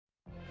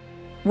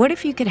What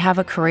if you could have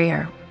a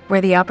career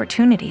where the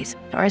opportunities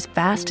are as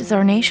vast as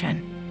our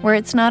nation, where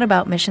it's not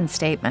about mission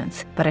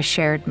statements, but a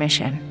shared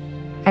mission?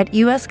 At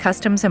U.S.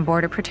 Customs and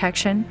Border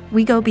Protection,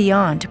 we go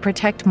beyond to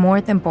protect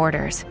more than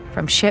borders.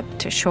 From ship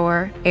to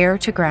shore, air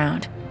to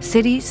ground,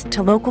 cities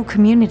to local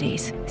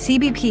communities,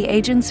 CBP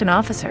agents and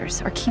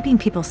officers are keeping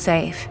people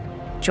safe.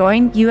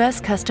 Join U.S.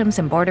 Customs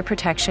and Border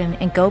Protection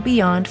and go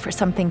beyond for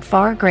something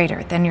far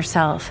greater than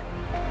yourself.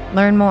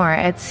 Learn more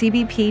at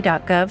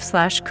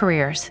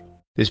cbp.gov/careers.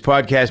 This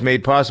podcast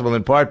made possible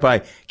in part by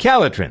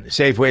Calitrin, the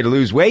safe way to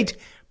lose weight,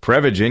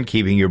 Prevagen,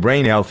 keeping your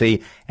brain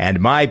healthy, and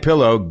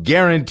MyPillow,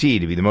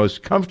 guaranteed to be the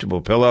most comfortable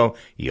pillow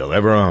you'll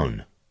ever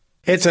own.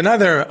 It's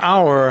another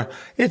hour.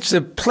 It's a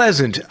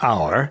pleasant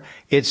hour.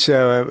 It's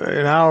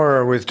an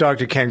hour with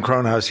Dr. Ken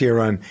Kronhaus here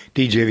on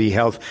DJV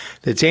Health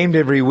that's aimed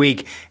every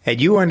week at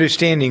you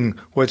understanding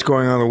what's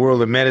going on in the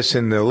world of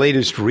medicine, the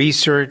latest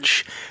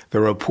research, the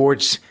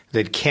reports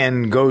that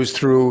Ken goes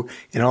through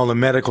in all the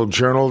medical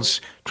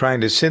journals, trying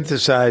to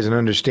synthesize and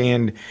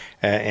understand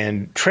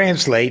and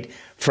translate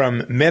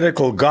from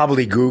medical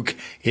gobbledygook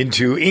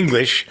into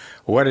English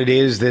what it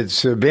is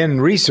that's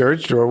been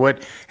researched or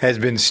what has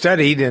been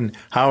studied and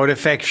how it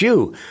affects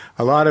you.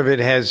 A lot of it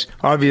has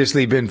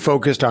obviously been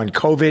focused on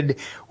COVID.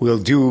 We'll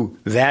do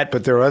that,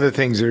 but there are other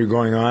things that are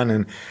going on,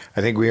 and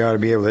I think we ought to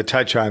be able to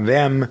touch on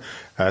them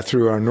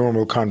through our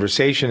normal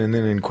conversation and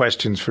then in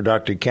questions for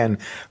Dr. Ken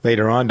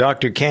later on.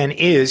 Dr. Ken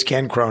is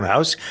Ken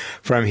Kronhaus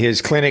from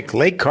his clinic,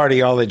 Lake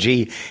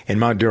Cardiology in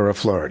Mount Dura,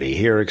 Florida,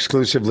 here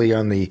exclusively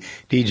on the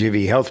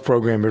DJV Health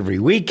program every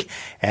week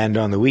and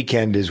on the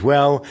weekend as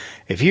well.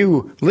 If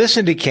you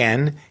listen to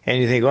Ken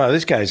and you think, wow,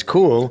 this guy's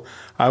cool,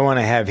 I want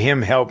to have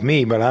him help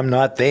me, but I'm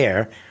not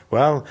there.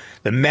 Well,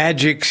 the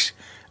magics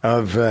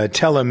of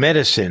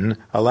telemedicine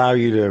allow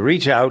you to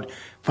reach out,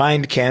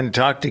 find Ken,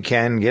 talk to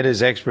Ken, get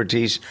his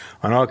expertise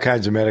on all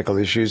kinds of medical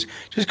issues.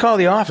 Just call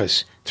the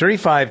office,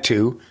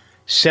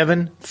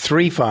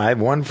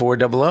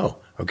 352-735-1400.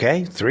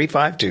 Okay?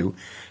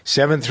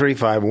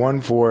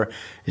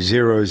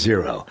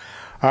 352-735-1400.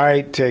 All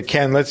right,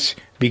 Ken, let's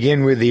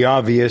begin with the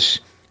obvious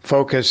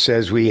focus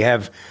as we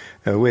have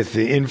with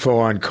the info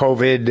on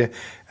COVID,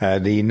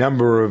 the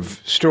number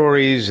of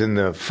stories and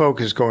the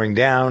focus going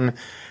down.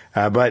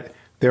 But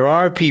there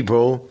are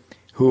people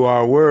who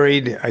are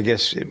worried, I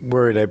guess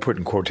worried I put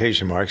in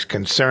quotation marks,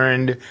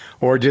 concerned,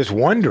 or just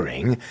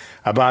wondering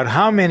about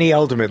how many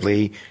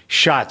ultimately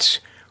shots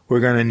we're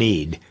going to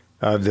need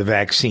of the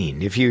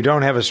vaccine. If you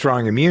don't have a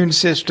strong immune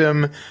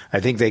system, I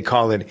think they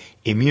call it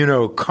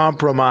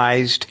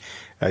immunocompromised.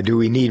 Do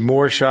we need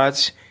more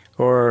shots,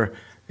 or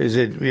is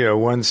it,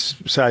 one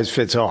size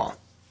fits all?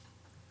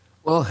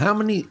 Well, how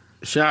many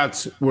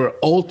shots we're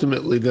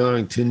ultimately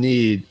going to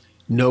need,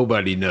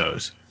 nobody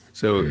knows.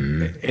 So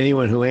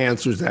anyone who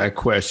answers that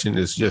question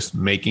is just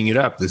making it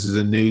up. This is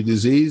a new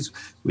disease.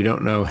 We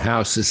don't know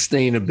how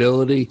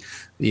sustainability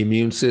the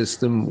immune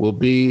system will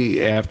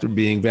be after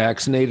being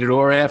vaccinated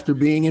or after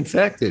being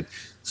infected.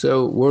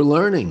 So we're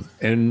learning,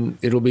 and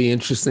it'll be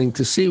interesting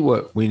to see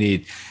what we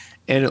need.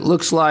 And it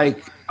looks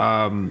like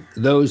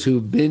those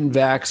who've been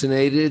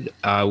vaccinated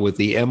with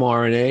the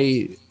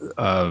mRNA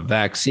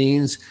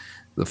vaccines,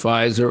 the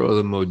Pfizer or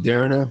the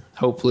Moderna,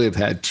 hopefully have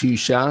had 2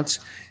 shots.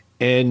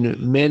 And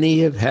many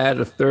have had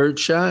a 3rd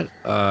shot.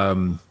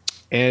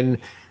 And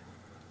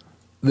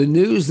the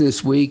news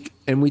this week,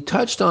 and we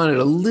touched on it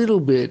a little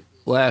bit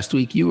last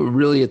week, you were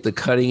really at the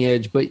cutting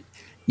edge. But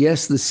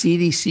yes, the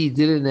CDC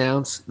did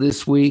announce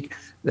this week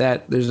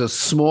that there's a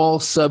small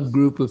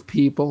subgroup of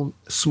people,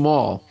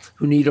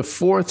 who need a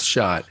 4th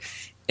shot.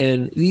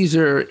 And these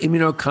are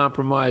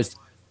immunocompromised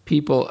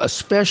people,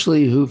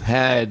 especially who've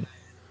had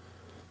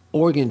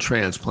organ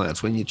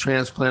transplants. When you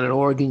transplant an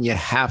organ, you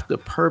have to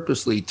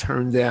purposely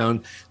turn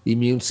down the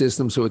immune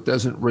system so it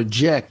doesn't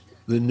reject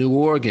the new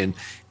organ.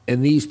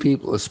 And these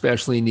people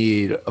especially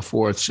need a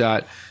 4th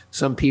shot.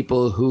 Some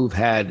people who've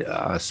had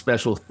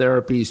special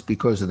therapies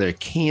because of their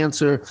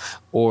cancer,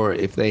 or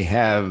if they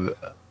have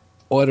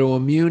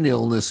autoimmune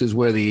illnesses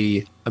where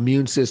the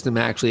immune system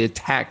actually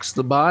attacks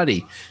the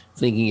body,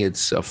 thinking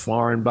it's a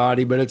foreign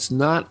body, but it's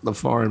not the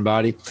foreign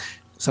body.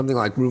 Something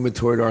like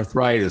rheumatoid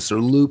arthritis or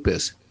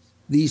lupus.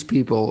 These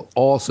people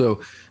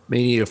also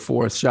may need a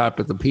 4th shot,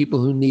 but the people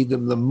who need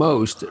them the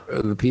most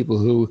are the people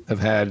who have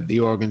had the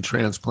organ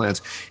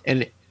transplants.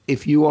 And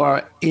if you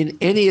are in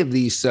any of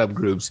these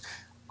subgroups,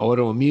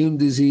 autoimmune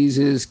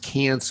diseases,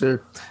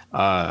 cancer,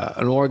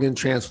 an organ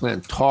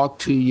transplant, talk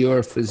to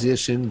your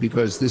physician,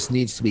 because this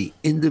needs to be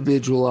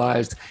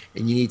individualized,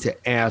 and you need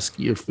to ask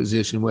your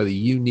physician whether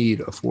you need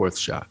a 4th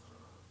shot.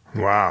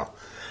 Wow.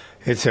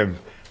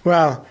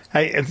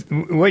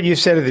 What you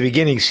said at the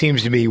beginning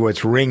seems to be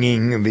what's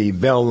ringing the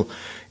bell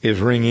is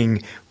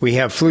ringing. We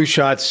have flu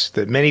shots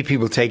that many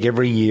people take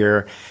every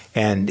year,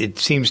 and it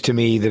seems to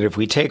me that if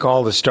we take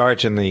all the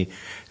starch and the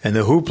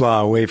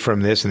hoopla away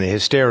from this and the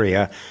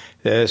hysteria,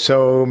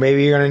 so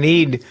maybe you're going to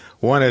need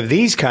one of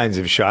these kinds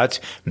of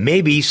shots.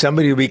 Maybe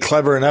somebody will be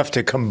clever enough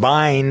to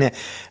combine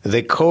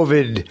the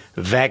COVID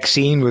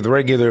vaccine with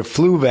regular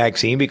flu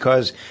vaccine,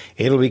 because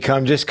it'll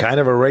become just kind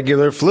of a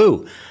regular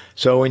flu.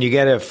 So when you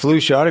get a flu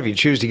shot, if you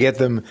choose to get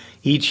them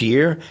each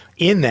year,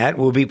 in that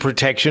will be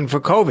protection for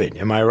COVID.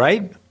 Am I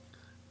right?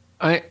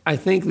 I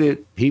think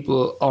that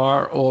people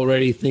are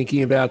already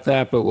thinking about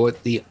that, but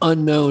what the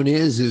unknown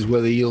is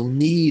whether you'll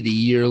need a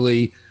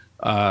yearly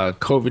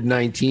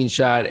COVID-19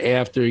 shot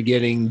after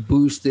getting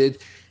boosted,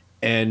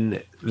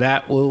 and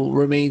that will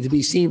remain to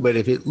be seen. But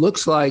if it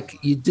looks like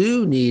you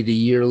do need a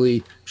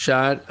yearly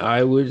shot,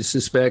 I would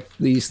suspect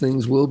these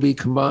things will be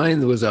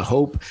combined. There was a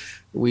hope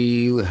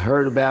we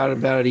heard about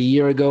a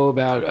year ago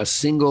about a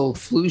single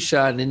flu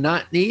shot and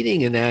not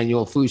needing an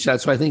annual flu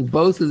shot. So I think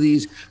both of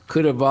these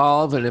could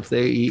evolve, and if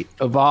they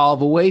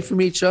evolve away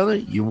from each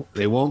other,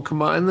 they won't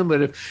combine them.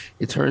 But if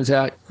it turns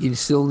out you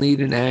still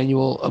need an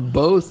annual of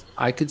both,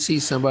 I could see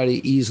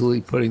somebody easily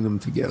putting them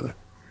together.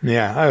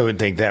 Yeah, I would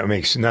think that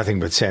makes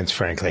nothing but sense,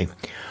 frankly.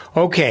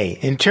 Okay,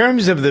 in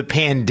terms of the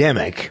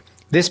pandemic,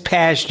 this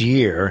past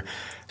year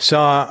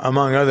saw,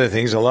 among other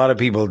things, a lot of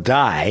people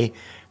die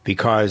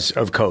because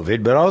of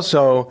COVID, but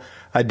also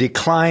a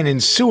decline in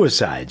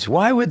suicides.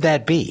 Why would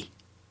that be?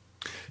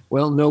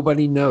 Well,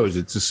 nobody knows.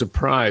 It's a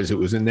surprise. It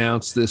was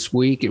announced this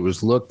week. It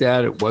was looked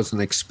at. It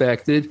wasn't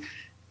expected.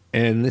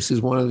 And this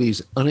is one of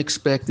these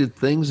unexpected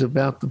things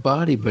about the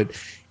body. But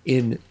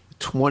in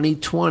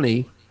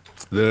 2020,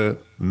 the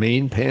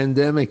main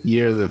pandemic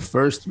year, the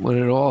first when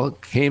it all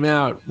came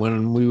out,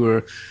 when we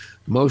were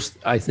most,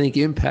 I think,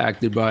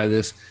 impacted by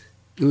this,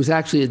 there was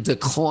actually a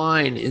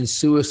decline in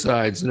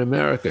suicides in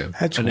America.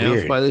 That's announced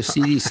weird. by the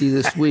CDC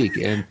this week.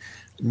 And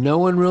no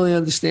one really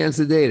understands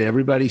the data.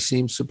 Everybody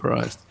seems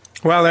surprised.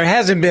 Well, there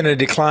hasn't been a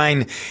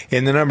decline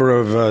in the number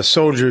of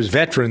soldiers,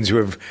 veterans who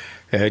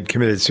have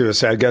committed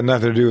suicide. Got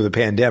nothing to do with the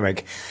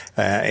pandemic,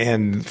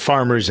 and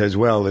farmers as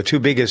well. The two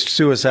biggest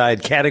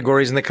suicide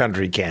categories in the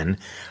country, Ken,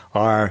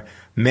 are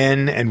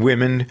men and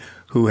women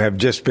who have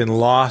just been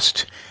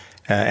lost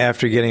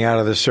after getting out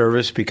of the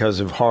service because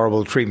of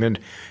horrible treatment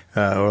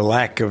or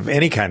lack of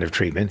any kind of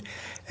treatment.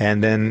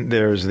 And then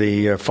there's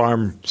the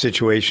farm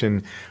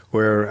situation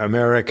where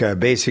America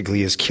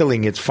basically is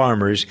killing its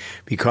farmers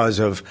because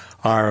of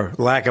our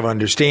lack of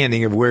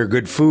understanding of where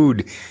good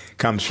food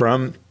comes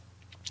from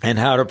and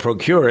how to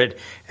procure it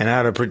and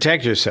how to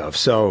protect yourself.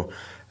 So,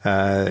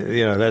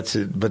 that's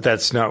it. But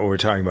that's not what we're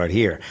talking about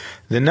here.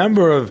 The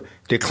number of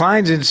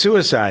declines in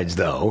suicides,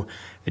 though,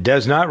 it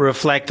does not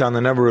reflect on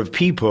the number of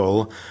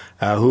people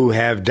who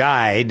have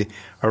died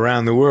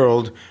around the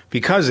world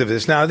because of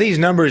this. Now, these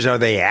numbers, are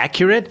they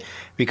accurate?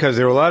 Because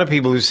there are a lot of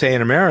people who say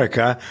in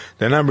America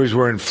the numbers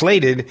were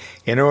inflated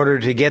in order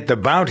to get the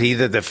bounty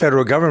that the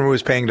federal government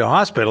was paying to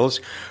hospitals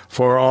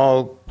for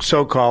all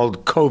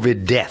so-called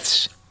COVID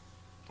deaths.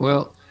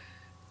 Well,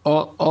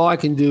 all I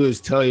can do is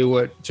tell you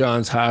what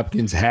Johns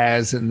Hopkins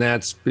has, and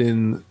that's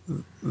been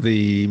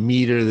the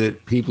meter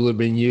that people have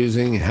been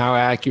using. How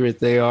accurate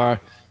they are,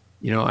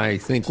 I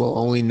think we'll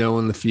only know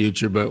in the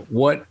future. But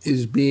what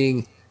is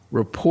being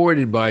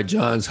reported by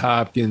Johns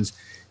Hopkins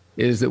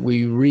is that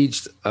we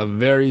reached a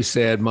very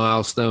sad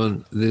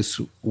milestone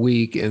this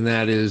week, and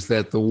that is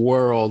that the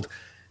world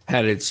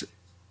had its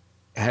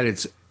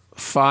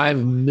 5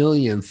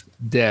 millionth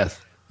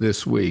death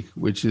this week,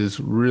 which is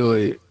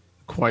really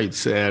quite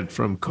sad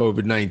from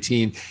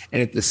COVID-19.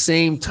 And at the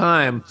same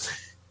time,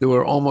 there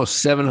were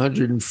almost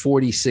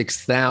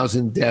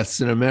 746,000 deaths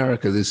in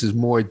America. This is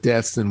more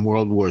deaths than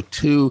World War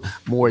II,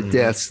 more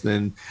deaths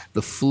than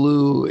the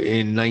flu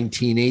in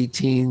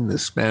 1918, the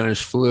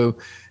Spanish flu.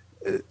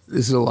 This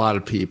is a lot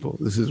of people.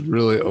 This is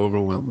really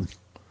overwhelming.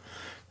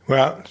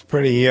 Well, it's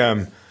pretty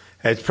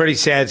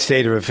sad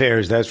state of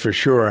affairs, that's for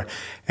sure.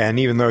 And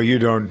even though you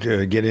don't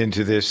get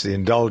into this,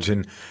 indulge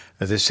in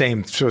the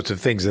same sorts of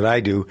things that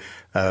I do,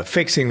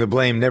 fixing the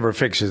blame never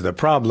fixes the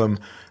problem.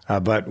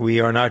 But we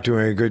are not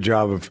doing a good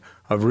job of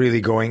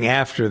really going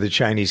after the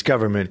Chinese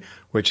government,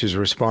 which is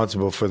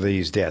responsible for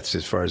these deaths,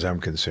 as far as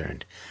I'm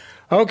concerned.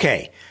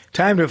 Okay,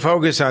 time to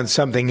focus on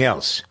something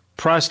else.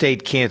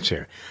 Prostate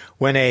cancer.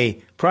 When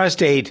a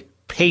prostate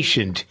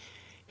patient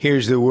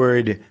hears the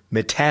word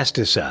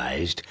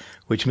metastasized,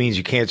 which means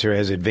your cancer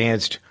has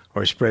advanced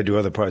or spread to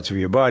other parts of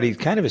your body,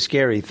 it's kind of a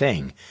scary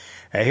thing.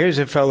 Here's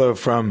a fellow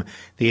from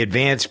the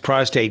Advanced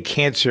Prostate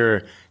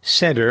Cancer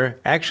Center,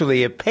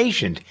 actually a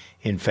patient,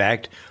 in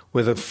fact,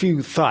 with a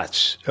few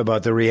thoughts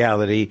about the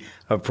reality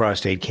of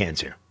prostate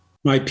cancer.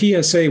 My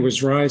PSA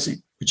was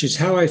rising, which is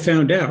how I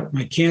found out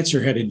my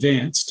cancer had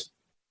advanced.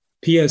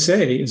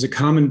 PSA is a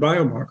common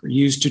biomarker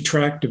used to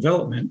track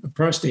development of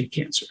prostate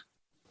cancer.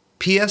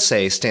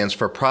 PSA stands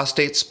for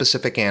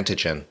prostate-specific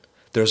antigen.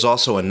 There's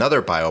also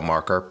another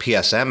biomarker,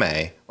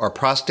 PSMA, or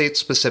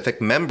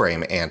prostate-specific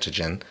membrane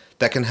antigen,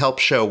 that can help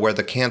show where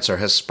the cancer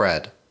has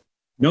spread.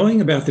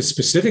 Knowing about the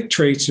specific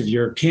traits of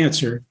your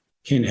cancer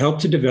can help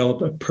to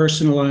develop a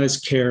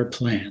personalized care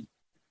plan.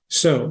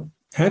 So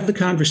have the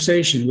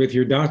conversation with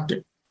your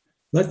doctor.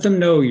 Let them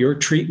know your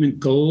treatment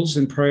goals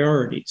and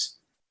priorities.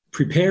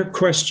 Prepare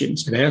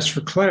questions and ask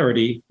for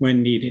clarity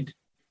when needed.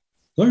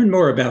 Learn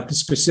more about the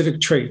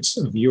specific traits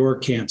of your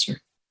cancer.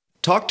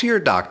 Talk to your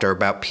doctor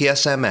about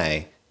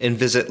PSMA and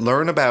visit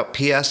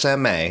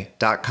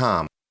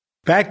learnaboutpsma.com.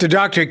 Back to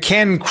Dr.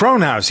 Ken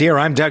Kronhaus here.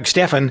 I'm Doug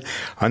Steffen.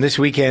 On this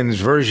weekend's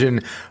version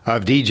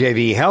of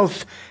DJV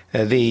Health,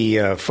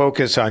 the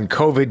focus on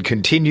COVID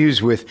continues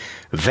with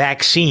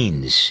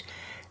vaccines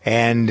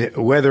and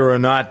whether or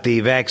not the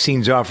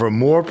vaccines offer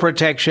more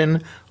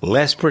protection,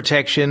 less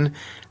protection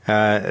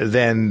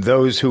than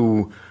those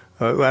who,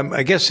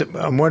 I guess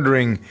I'm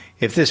wondering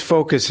if this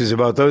focus is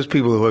about those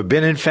people who have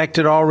been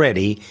infected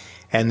already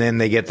and then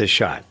they get the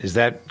shot. Is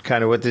that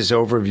kind of what this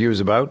overview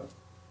is about?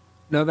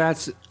 No,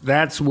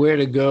 that's where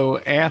to go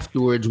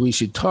afterwards. We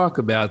should talk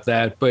about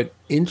that. But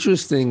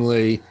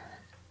interestingly,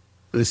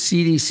 the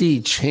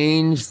CDC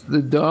changed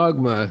the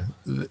dogma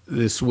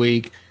this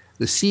week.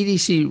 The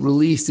CDC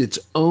released its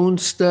own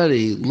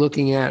study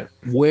looking at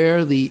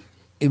where the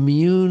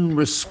immune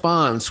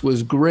response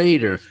was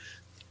greater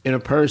in a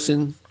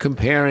person,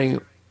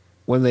 comparing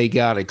when they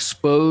got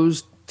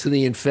exposed to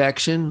the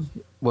infection,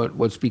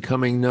 what's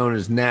becoming known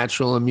as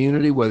natural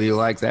immunity, whether you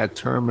like that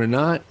term or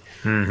not,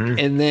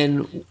 and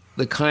then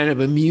the kind of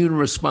immune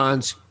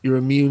response your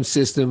immune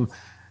system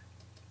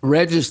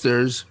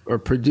registers or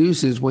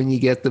produces when you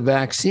get the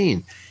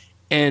vaccine.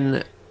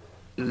 And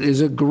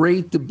there's a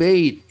great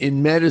debate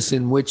in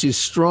medicine which is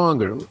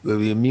stronger.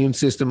 The immune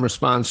system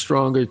responds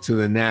stronger to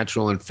the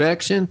natural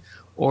infection,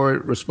 or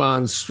it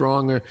responds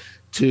stronger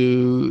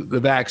to the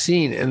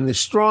vaccine. And the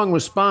strong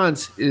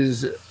response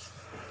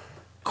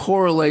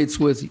correlates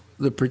with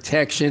the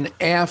protection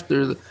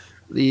after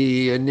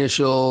the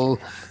initial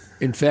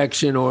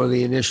infection or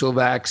the initial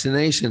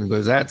vaccination,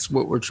 because that's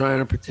what we're trying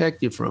to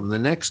protect you from, the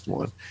next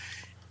one.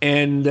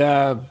 And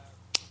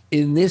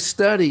in this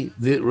study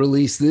that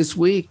released this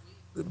week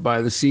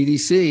by the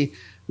CDC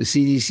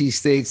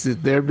states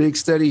that their big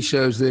study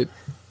shows that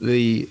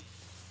the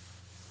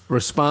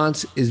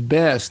response is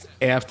best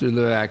after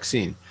the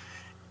vaccine.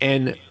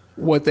 And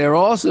what they're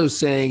also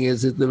saying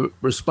is that the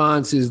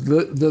response is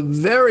the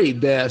very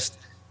best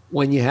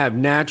when you have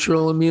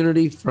natural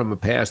immunity from a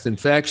past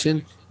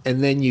infection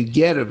and then you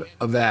get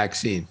a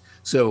vaccine.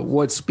 So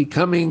what's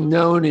becoming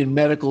known in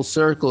medical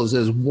circles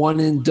as one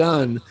and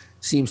done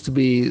seems to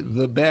be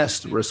the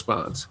best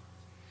response.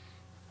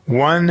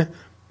 One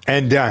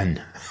and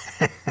done.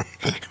 I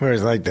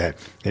always like that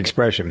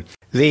expression.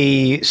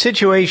 The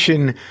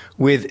situation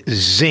with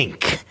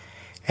zinc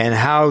and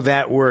how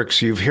that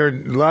works. You've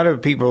heard a lot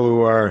of people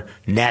who are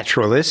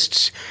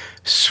naturalists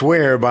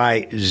swear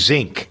by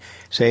zinc.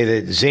 Say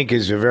that zinc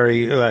is a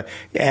very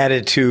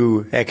added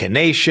to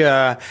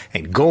echinacea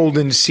and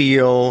golden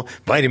seal,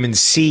 vitamin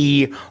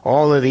C.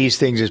 All of these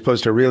things are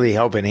supposed to really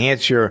help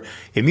enhance your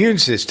immune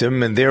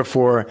system and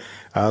therefore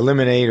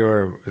eliminate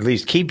or at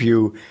least keep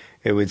you,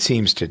 it would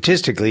seem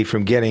statistically,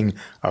 from getting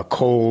a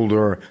cold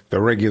or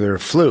the regular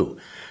flu.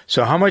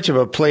 So how much of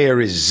a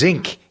player is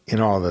zinc in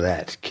all of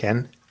that,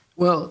 Ken?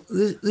 Well,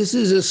 this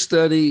is a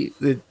study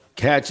that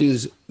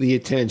catches the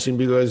attention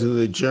because of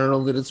the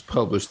journal that it's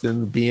published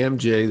in, the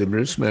BMJ, the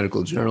British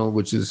Medical Journal,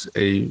 which is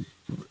a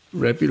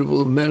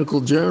reputable medical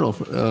journal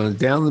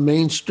down the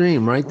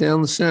mainstream, right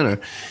down the center.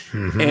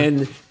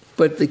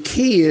 But the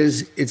key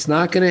is it's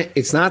not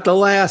the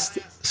last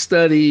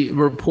study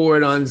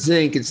report on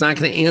zinc. It's not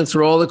going to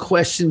answer all the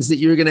questions that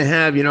you're going to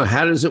have. You know,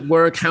 how does it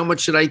work? How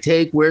much should I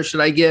take? Where should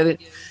I get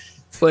it?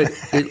 But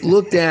it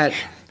looked at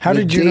how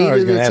did you know I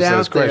was going to ask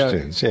those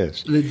questions?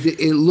 Yes.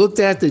 It looked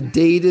at the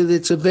data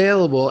that's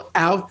available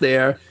out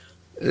there,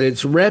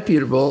 that's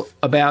reputable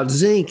about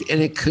zinc,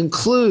 and it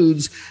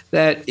concludes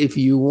that if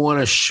you want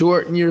to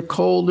shorten your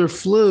cold or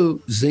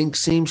flu, zinc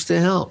seems to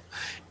help.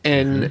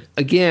 And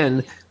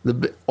again,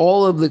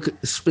 all of the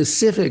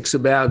specifics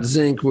about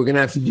zinc, we're going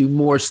to have to do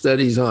more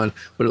studies on.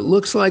 But it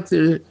looks like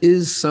there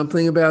is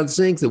something about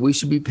zinc that we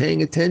should be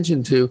paying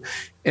attention to.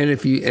 And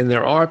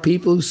there are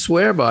people who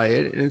swear by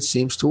it, and it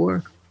seems to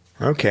work.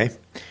 Okay.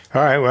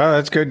 All right. Well,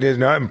 that's good. It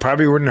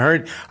probably wouldn't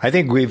hurt. I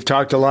think we've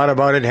talked a lot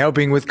about it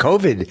helping with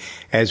COVID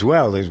as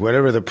well, as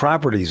whatever the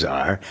properties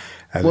are.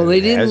 Well, they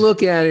didn't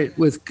look at it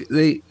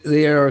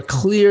they are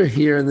clear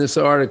here in this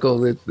article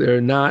that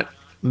they're not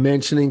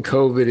mentioning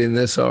COVID in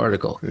this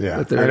article.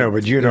 Yeah, I know,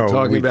 but they're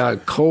talking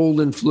about cold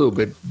and flu,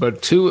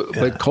 but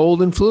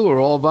cold and flu are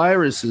all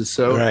viruses.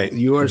 So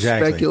your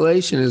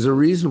speculation is a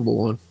reasonable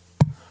one.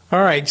 All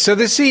right. So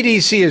the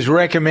CDC has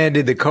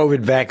recommended the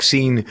COVID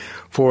vaccine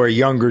for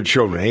younger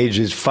children,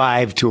 ages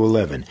 5 to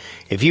 11.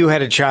 If you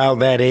had a child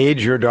that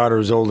age, your daughter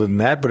is older than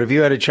that, but if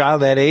you had a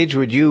child that age,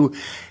 would you,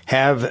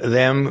 as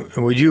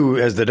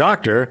the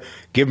doctor,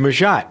 give them a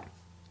shot?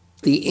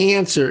 The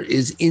answer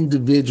is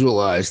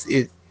individualized.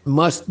 It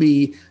must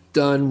be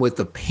done with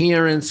the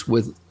parents,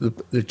 with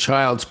the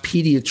child's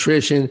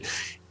pediatrician,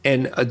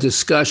 and a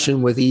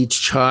discussion with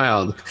each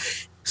child.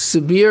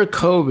 Severe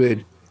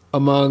COVID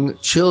among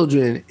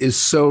children is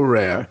so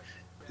rare.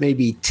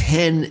 maybe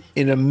 10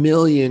 in a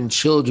million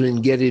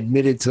children get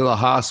admitted to the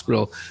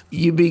hospital,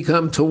 you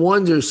become to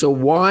wonder, so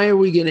why are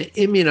we going to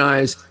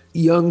immunize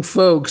young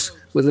folks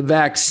with a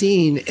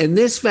vaccine? And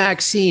this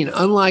vaccine,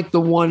 unlike the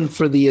one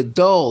for the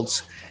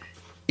adults,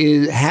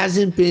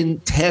 hasn't been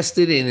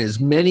tested in as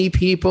many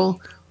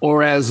people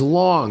or as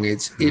long.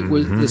 It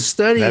was the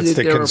study That's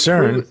that the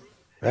concern.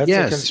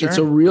 Yes, it's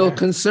a real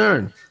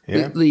concern.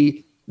 Yeah.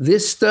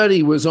 This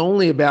study was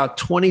only about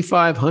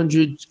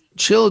 2,500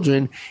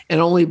 children,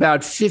 and only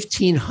about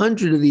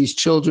 1,500 of these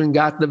children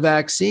got the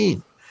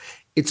vaccine.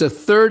 It's a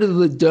third of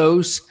the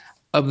dose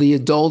of the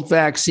adult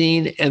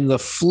vaccine, and the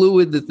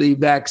fluid that the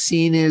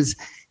vaccine is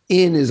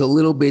a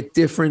little bit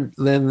different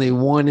than the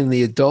one in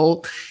the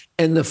adult.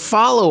 And the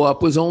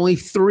follow-up was only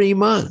 3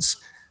 months.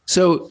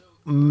 So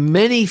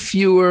many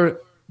fewer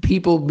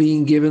people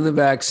being given the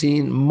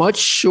vaccine, much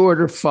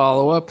shorter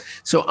follow-up.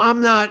 So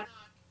I'm not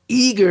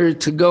eager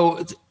to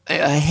go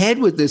ahead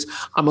with this.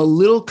 I'm a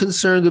little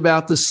concerned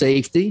about the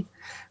safety.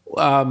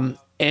 And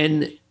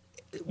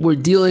we're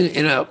dealing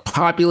in a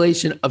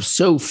population of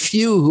so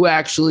few who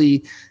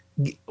actually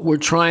we're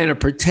trying to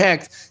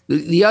protect.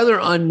 The other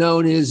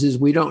unknown is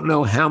we don't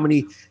know how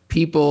many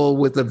people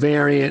with the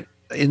variant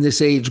in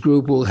this age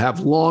group will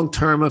have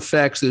long-term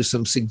effects. There's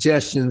some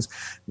suggestions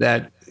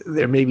that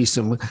there may be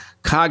some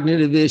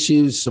cognitive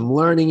issues, some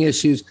learning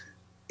issues.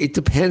 It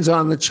depends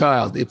on the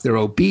child. If they're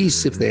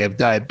obese, if they have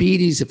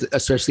diabetes,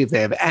 especially if they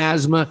have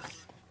asthma,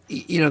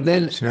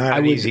 then it's not I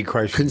an would easy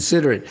question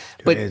consider it.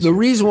 But the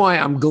reason why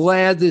I'm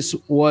glad this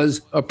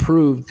was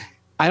approved,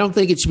 I don't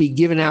think it should be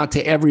given out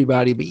to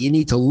everybody, but you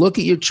need to look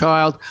at your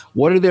child.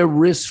 What are their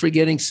risks for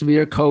getting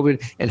severe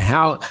COVID, and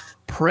how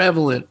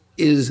prevalent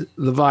is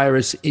the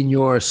virus in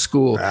your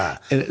school?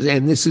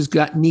 And this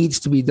needs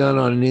to be done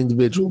on an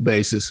individual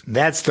basis.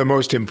 That's the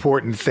most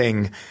important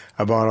thing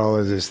about all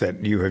of this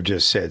that you have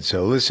just said.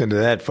 So listen to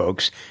that,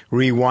 folks.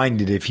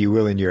 Rewind it, if you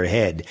will, in your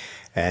head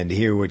and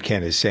hear what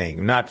Ken is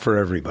saying. Not for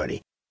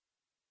everybody.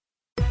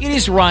 It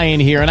is Ryan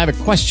here, and I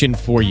have a question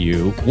for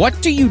you.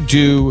 What do you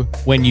do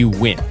when you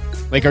win?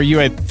 Like, are you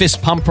a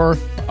fist pumper,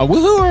 a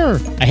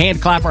woohooer, a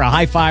hand clapper, a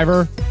high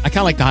fiver? I kind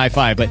of like the high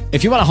five, but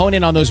if you want to hone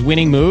in on those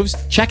winning moves,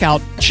 check out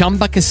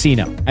Chumba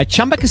Casino. At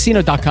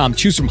ChumbaCasino.com,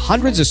 choose from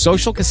hundreds of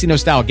social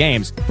casino-style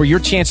games for your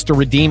chance to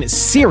redeem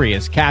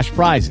serious cash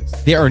prizes.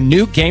 There are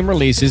new game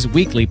releases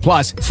weekly,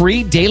 plus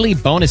free daily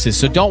bonuses.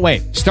 So don't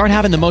wait. Start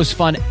having the most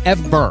fun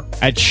ever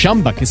at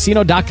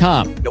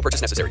ChumbaCasino.com. No purchase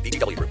necessary.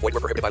 VGW Group. Void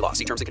where prohibited by law.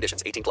 See terms and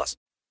conditions. 18+.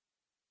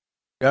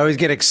 I always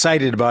get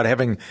excited about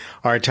having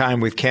our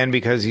time with Ken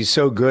because he's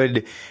so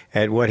good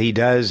at what he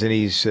does, and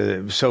he's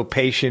so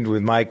patient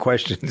with my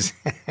questions.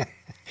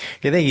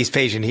 You think he's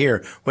patient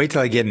here? Wait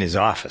till I get in his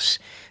office,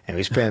 and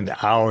we spend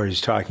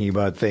hours talking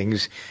about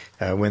things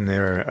when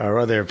there are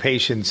other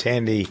patients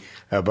handy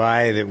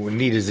by that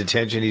need his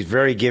attention. He's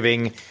very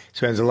giving,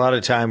 spends a lot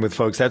of time with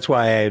folks. That's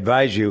why I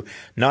advise you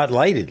not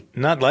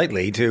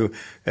lightly to,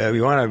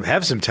 you want to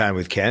have some time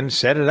with Ken,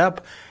 set it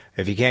up.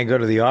 If you can't go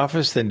to the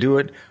office, then do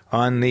it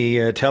on the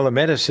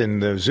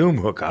telemedicine, the Zoom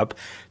hookup,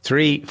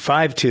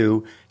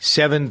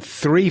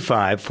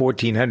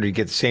 352-735-1400.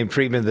 Get the same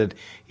treatment that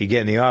you get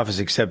in the office,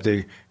 except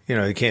they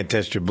can't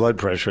test your blood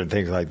pressure and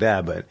things like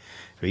that. But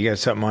if you got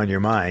something on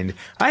your mind,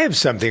 I have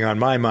something on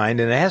my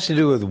mind, and it has to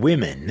do with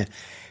women.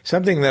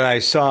 Something that I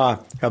saw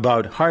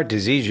about heart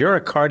disease. You're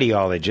a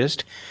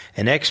cardiologist,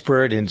 an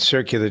expert in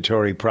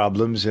circulatory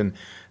problems and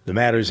the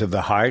matters of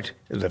the heart,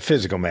 the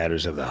physical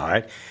matters of the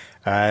heart.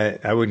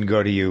 I wouldn't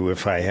go to you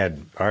if I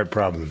had heart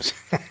problems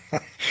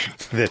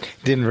that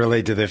didn't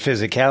relate to the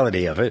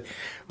physicality of it.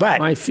 But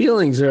my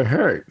feelings are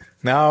hurt.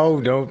 No,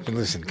 don't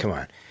listen. Come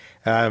on.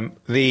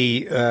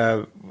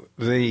 The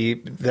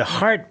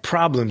heart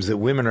problems that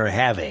women are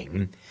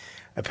having,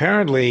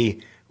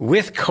 apparently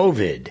with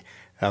COVID,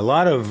 a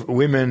lot of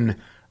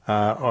women,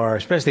 or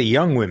especially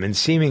young women,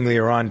 seemingly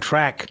are on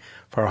track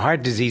for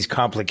heart disease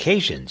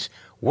complications.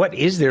 What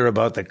is there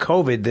about the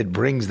COVID that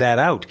brings that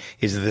out?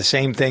 Is it the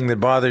same thing that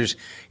bothers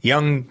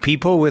young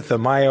people with the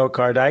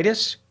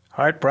myocarditis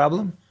heart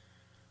problem?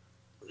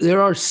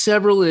 There are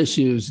several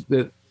issues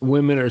that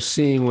women are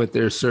seeing with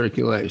their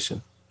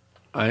circulation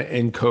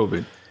and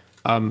COVID.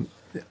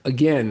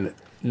 Again,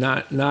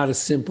 not a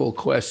simple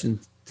question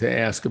to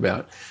ask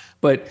about.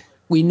 But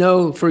we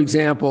know, for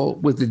example,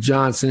 with the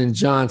Johnson &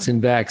 Johnson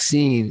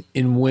vaccine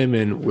in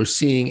women, we're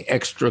seeing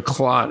extra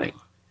clotting.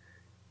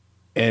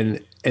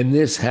 And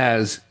this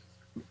has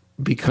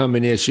become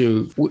an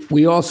issue.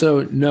 We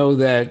also know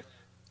that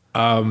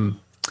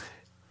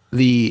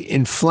the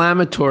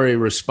inflammatory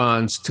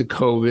response to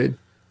COVID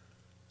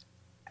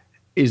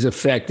is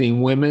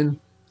affecting women,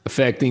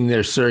 affecting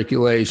their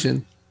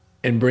circulation,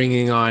 and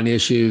bringing on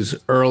issues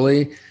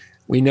early.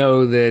 We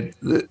know that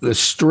the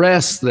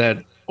stress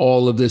that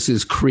all of this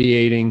is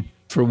creating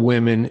for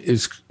women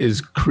is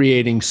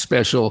creating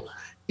special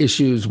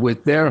issues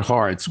with their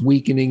hearts,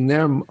 weakening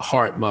their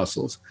heart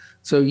muscles.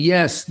 So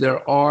yes,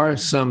 there are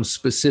some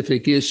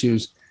specific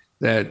issues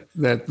that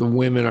the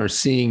women are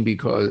seeing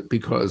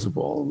because of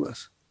all of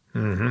this.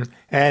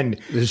 And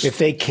if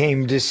they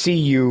came to see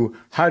you,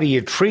 how do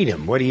you treat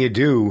them? What do you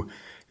do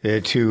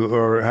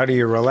or how do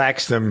you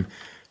relax them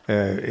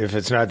if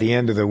it's not the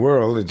end of the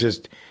world? It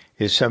just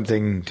is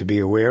something to be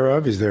aware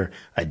of. Is there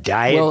a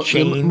diet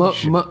change?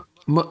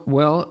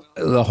 Well,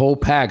 the whole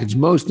package.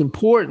 Most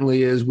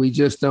importantly is we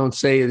just don't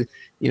say,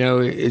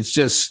 it's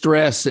just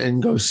stress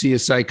and go see a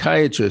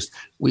psychiatrist.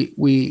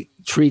 We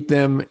treat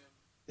them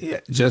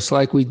just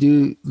like we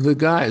do the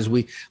guys.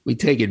 We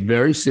take it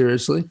very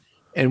seriously,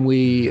 and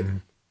we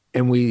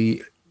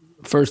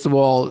first of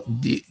all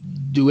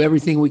do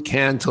everything we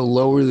can to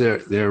lower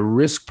their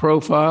risk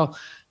profile.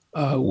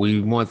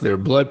 We want their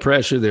blood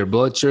pressure, their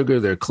blood sugar,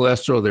 their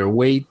cholesterol, their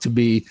weight to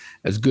be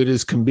as good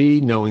as can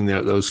be, knowing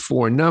those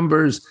 4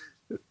 numbers.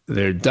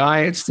 Their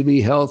diets to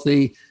be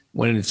healthy.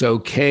 When it's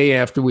okay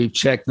after we've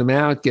checked them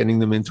out, getting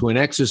them into an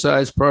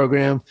exercise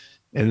program,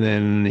 and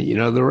then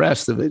the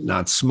rest of it,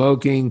 not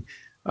smoking,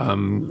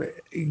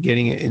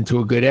 getting it into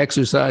a good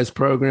exercise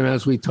program,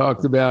 as we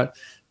talked about,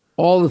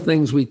 all the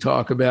things we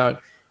talk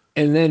about,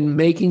 and then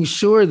making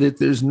sure that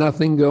there's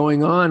nothing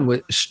going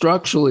on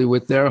structurally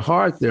with their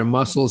heart. Their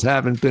muscles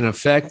haven't been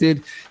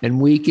affected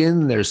and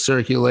weakened. Their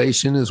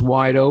circulation is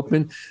wide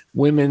open.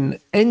 Women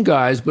and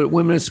guys, but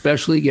women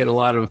especially, get a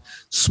lot of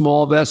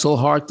small vessel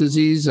heart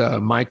disease,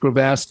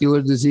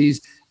 microvascular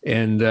disease,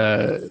 and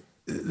the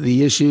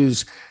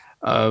issues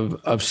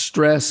of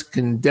stress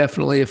can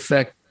definitely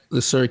affect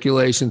the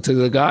circulation to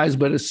the guys,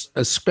 but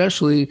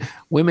especially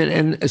women,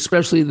 and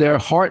especially their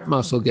heart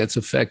muscle gets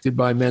affected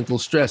by mental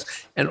stress.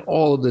 And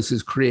all of this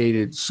has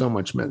created so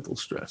much mental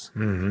stress.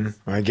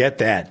 I get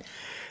that.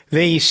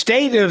 The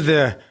state of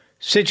the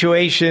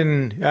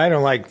situation, I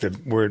don't like the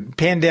word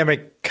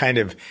pandemic, kind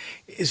of,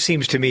 it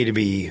seems to me to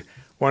be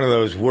one of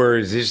those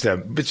words. It's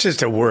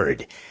just a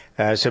word.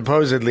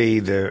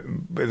 Supposedly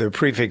the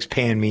prefix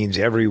pan means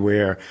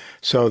everywhere.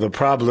 So the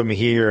problem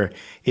here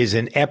is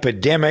an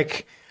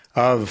epidemic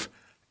of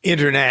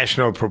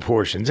international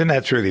proportions, and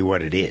that's really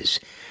what it is.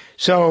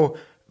 So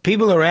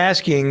people are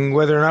asking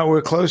whether or not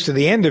we're close to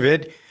the end of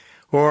it,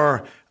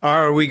 or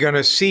are we going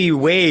to see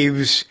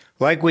waves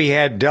like we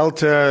had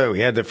Delta?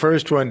 We had the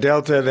first one,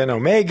 Delta, then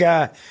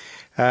Omega.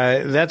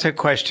 That's a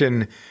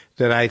question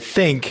that I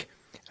think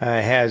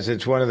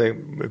it's one of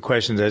the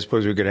questions I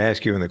suppose we could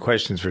ask you in the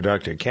questions for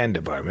Dr. Ken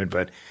department,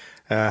 but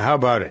how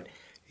about it?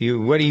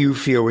 What do you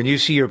feel when you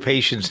see your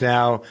patients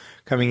now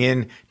coming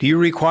in? Do you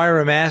require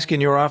a mask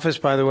in your office,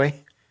 by the way,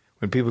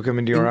 when people come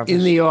into your office?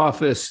 In the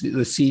office, the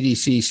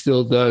CDC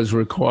still does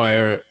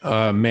require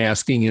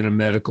masking in a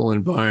medical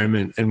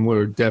environment, and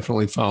we're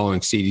definitely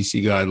following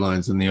CDC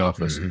guidelines in the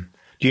office.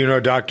 Do you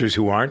know doctors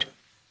who aren't?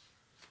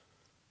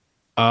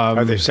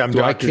 Are there some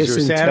doctors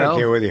who are saying, I don't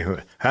care whether you...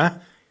 Huh?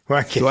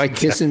 Do I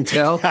kiss and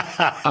tell?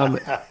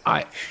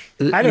 I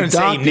don't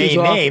say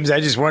names. I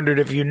just wondered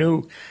if you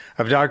knew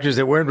of doctors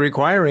that weren't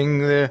requiring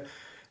the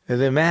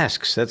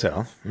masks. That's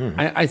all.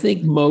 I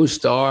think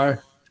most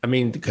are. I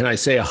mean, can I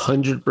say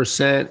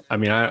 100%? I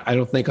mean, I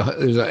don't think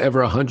there's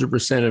ever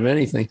 100% of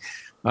anything.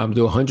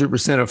 Do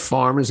 100% of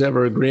farmers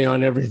ever agree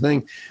on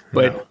everything?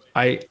 But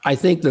no. I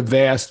think the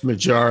vast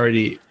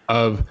majority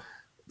of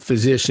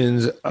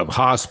physicians, of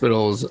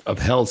hospitals, of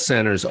health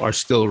centers are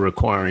still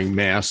requiring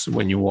masks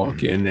when you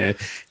walk in.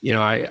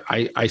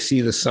 I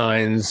see the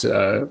signs.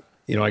 I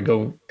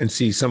go and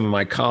see some of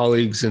my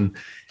colleagues, and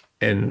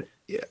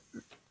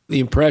the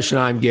impression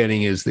I'm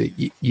getting is that,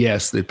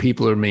 yes, that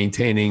people are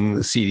maintaining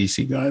the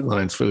CDC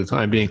guidelines for the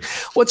time being.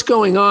 What's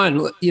going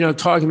on,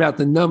 talking about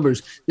the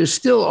numbers, there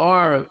still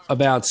are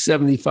about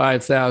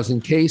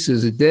 75,000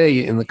 cases a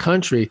day in the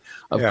country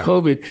of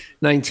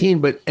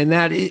COVID-19, and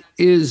that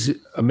is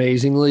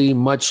amazingly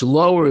much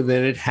lower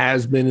than it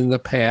has been in the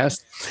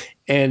past.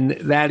 And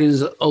that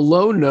is a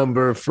low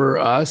number for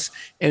us.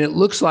 And it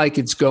looks like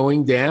it's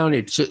going down.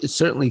 It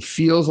certainly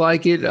feels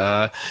like it,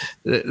 that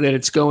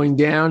it's going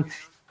down.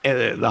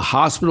 The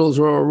hospitals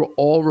are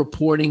all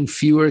reporting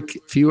fewer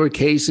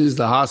cases.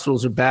 The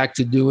hospitals are back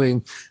to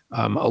doing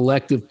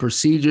elective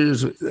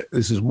procedures.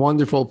 This is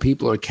wonderful.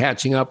 People are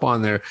catching up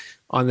on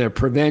their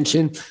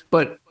prevention.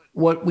 But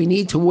what we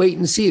need to wait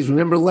and see is,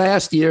 remember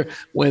last year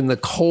when the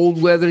cold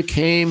weather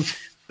came,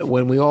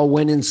 when we all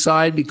went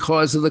inside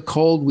because of the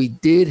cold, we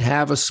did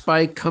have a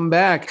spike come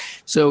back.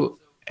 So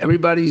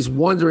everybody's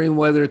wondering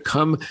whether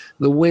come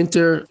the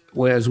winter,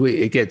 as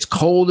it gets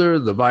colder,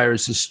 the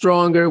virus is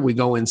stronger, we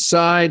go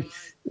inside,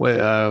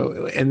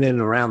 and then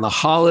around the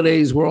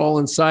holidays, we're all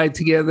inside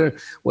together,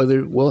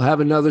 whether we'll have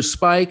another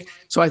spike.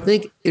 So I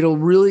think we'll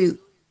really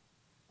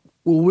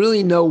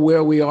know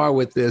where we are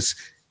with this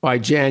by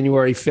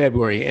January,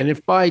 February. And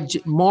if by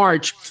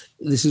March,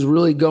 this is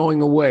really going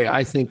away,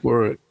 I think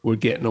we're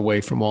getting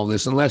away from all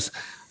this, unless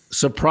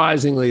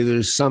surprisingly,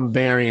 there's some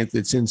variant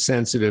that's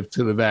insensitive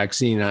to the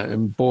vaccine.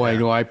 And boy,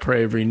 do I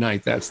pray every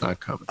night that's not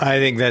coming. I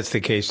think that's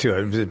the case, too.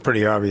 It's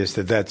pretty obvious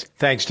that's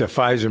thanks to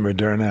Pfizer,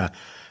 Moderna.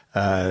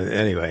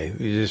 Anyway,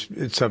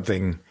 it's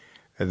something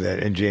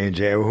and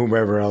J&J, or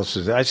whomever else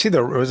is. I see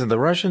was it the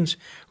Russians?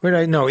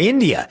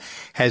 India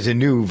has a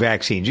new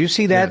vaccine. Did you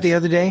see that the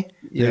other day?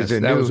 Yes,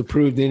 that was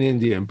approved in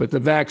India. But the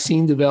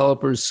vaccine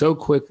developers so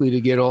quickly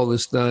to get all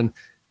this done,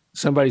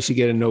 somebody should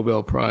get a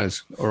Nobel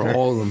Prize, or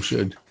all of them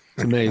should.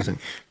 It's amazing.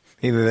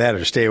 Either that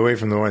or stay away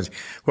from the ones.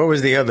 What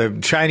was the other?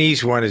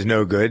 Chinese one is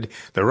no good.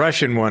 The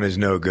Russian one is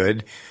no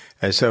good.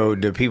 So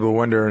do people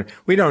wonder,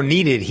 we don't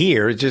need it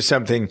here. It's just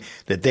something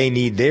that they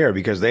need there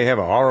because they have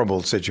a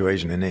horrible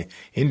situation in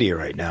India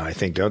right now, I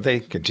think, don't they?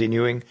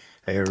 Continuing.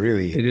 They're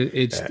really it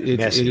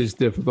is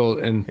difficult,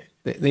 and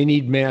they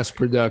need mass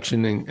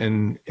production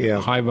and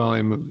high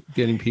volume of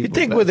getting people. You'd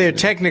think with their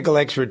technical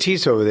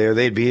expertise over there,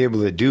 they'd be able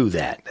to do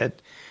that.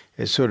 That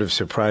is sort of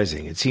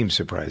surprising. It seems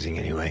surprising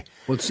anyway.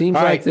 Well, it seems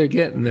like they're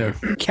getting there.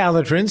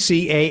 Calotren,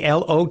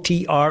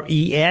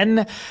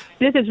 Calotren.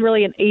 This is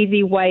really an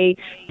easy way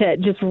to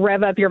just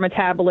rev up your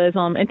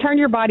metabolism and turn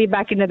your body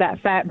back into that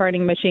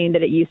fat-burning machine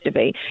that it used to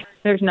be.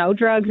 There's no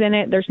drugs in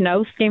it. There's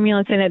no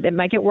stimulants in it that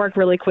make it work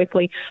really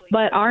quickly.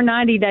 But our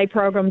 90-day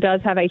program does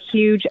have a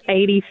huge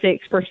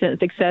 86%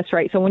 success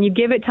rate. So when you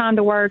give it time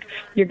to work,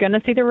 you're going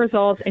to see the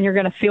results and you're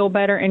going to feel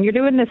better. And you're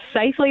doing this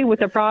safely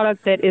with a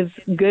product that is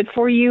good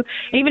for you.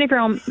 Even if you're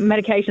on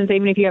medications,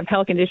 even if you have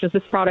health conditions,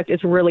 this product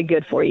is really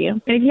good for you.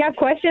 And if you have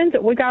questions,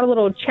 we got a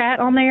little chat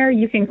on there.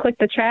 You can click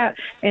the chat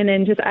and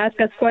then just ask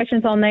us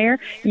questions on there.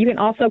 You can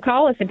also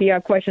call us if you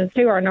have questions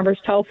too. Our number's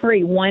toll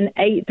free,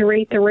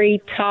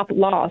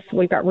 1-833-TOP-LOSS.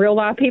 We've got real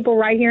live people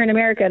right here in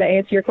America to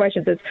answer your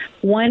questions. It's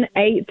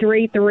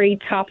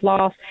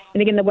 1-833-TOP-LOSS.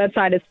 And again, the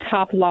website is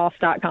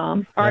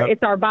toploss.com.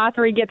 It's our buy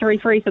 3, get 3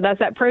 free. So that's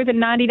that proven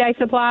 90-day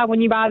supply.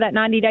 When you buy that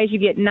 90 days, you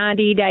get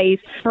 90 days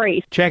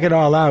free. Check it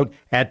all out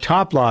at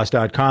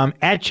toploss.com.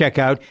 At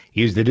checkout,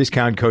 use the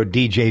discount code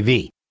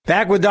DJV.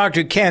 Back with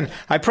Dr. Ken.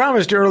 I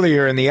promised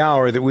earlier in the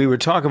hour that we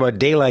would talk about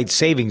daylight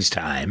savings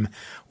time,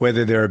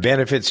 whether there are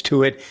benefits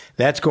to it.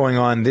 That's going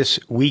on this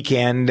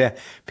weekend.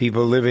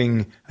 People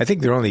living, I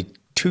think there are only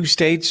 2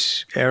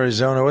 states,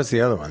 Arizona. What's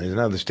the other one? There's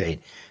another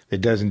state that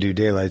doesn't do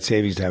daylight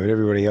savings time, but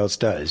everybody else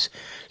does.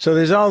 So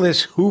there's all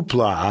this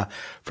hoopla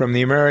from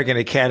the American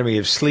Academy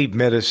of Sleep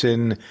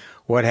Medicine,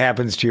 what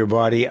happens to your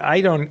body. I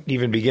don't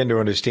even begin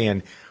to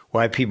understand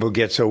why people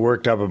get so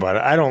worked up about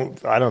it. I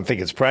don't think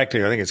it's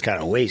practical. I think it's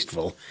kind of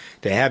wasteful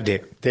to have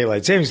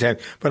daylight savings time.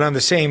 But on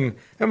the same,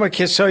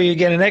 so you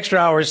get an extra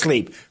hour of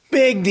sleep.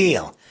 Big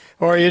deal.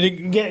 Or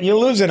you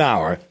lose an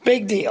hour.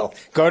 Big deal.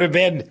 Go to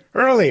bed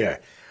earlier.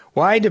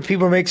 Why do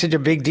people make such a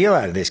big deal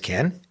out of this,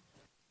 Ken?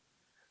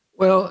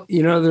 Well,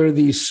 there are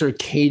these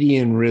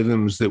circadian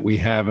rhythms that we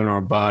have in our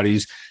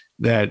bodies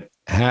that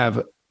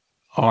have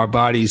our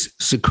bodies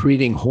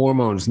secreting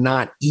hormones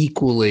not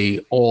equally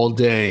all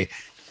day.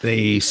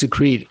 They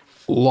secrete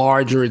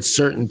larger at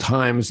certain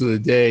times of the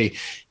day,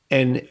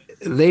 and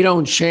they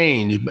don't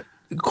change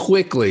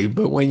quickly.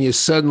 But when you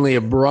suddenly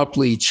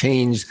abruptly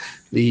change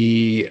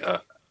the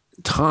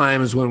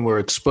times when we're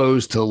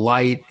exposed to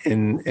light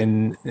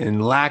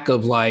and lack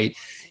of light,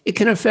 it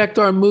can affect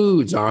our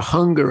moods, our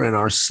hunger, and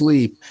our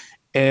sleep.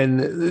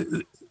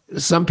 And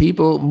some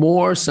people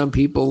more, some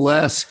people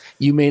less.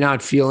 You may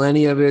not feel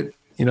any of it.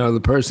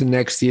 The person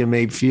next to you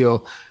may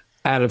feel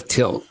out of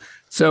tilt.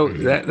 So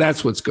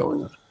that's what's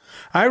going on.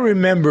 I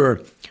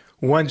remember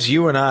once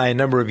you and I, a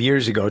number of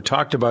years ago,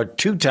 talked about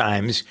 2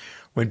 times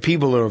when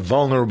people are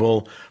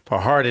vulnerable for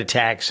heart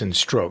attacks and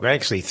stroke.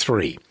 Actually,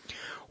 3.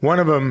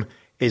 One of them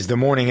is the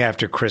morning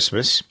after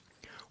Christmas.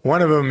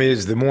 One of them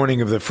is the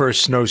morning of the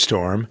first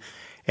snowstorm.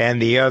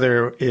 And the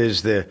other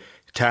is the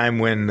time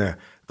when the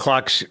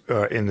clocks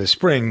in the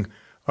spring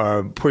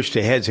are pushed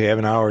ahead, so you have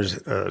an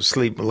hour's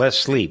less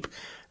sleep.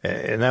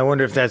 And I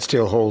wonder if that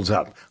still holds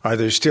up.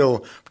 Do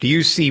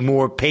you see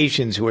more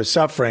patients who are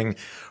suffering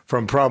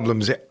from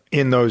problems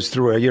in those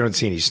you don't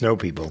see any snow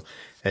people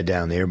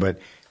down there, but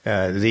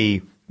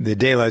the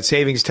daylight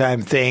savings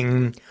time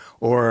thing,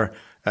 or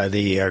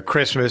the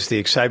Christmas, the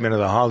excitement of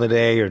the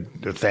holiday, or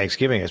the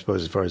Thanksgiving, I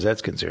suppose, as far as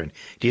that's concerned.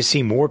 Do you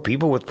see more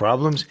people with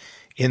problems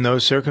in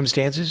those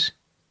circumstances?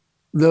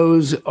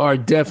 Those are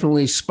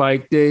definitely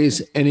spike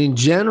days. And in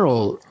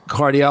general,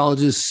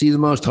 cardiologists see the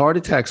most heart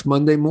attacks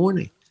Monday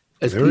morning.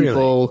 As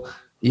people,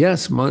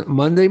 yes,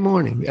 Monday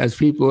morning, as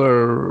people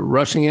are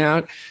rushing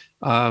out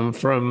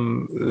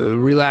from the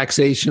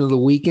relaxation of the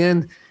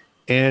weekend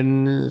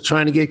and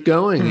trying to get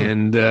going.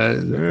 And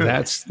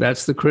that's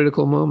the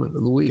critical moment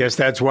of the week. Guess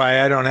that's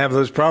why I don't have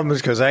those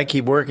problems, because I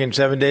keep working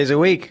 7 days a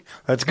week.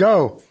 Let's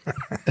go.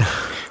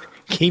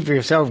 Keep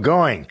yourself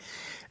going.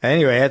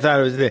 Anyway, I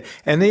thought it was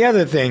and the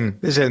other thing,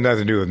 this has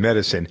nothing to do with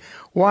medicine.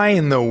 Why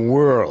in the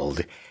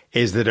world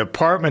is the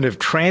Department of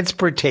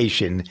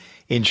Transportation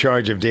in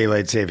charge of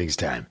daylight savings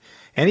time?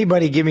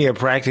 Anybody give me a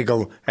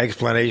practical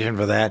explanation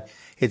for that?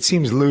 It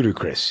seems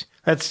ludicrous.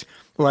 That's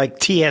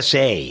like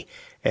TSA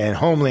and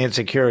Homeland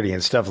Security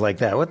and stuff like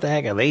that. What the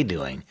heck are they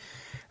doing?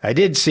 I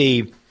did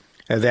see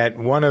that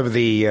one of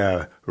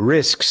the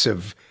risks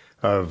of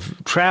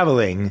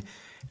traveling,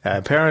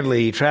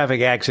 apparently traffic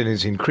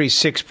accidents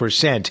increased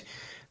 6%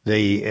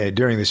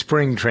 during the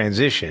spring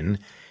transition,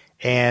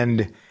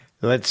 and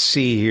let's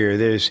see here.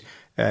 There's,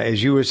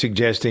 as you were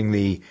suggesting,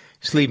 the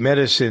Sleep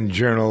Medicine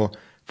Journal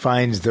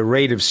finds the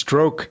rate of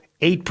stroke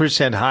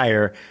 8%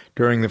 higher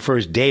during the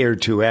first day or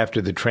two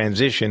after the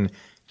transition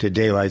to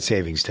daylight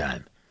savings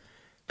time.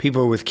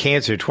 People with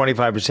cancer,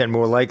 25%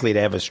 more likely to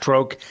have a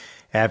stroke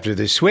after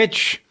the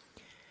switch.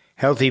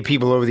 Healthy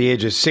people over the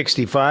age of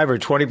 65 are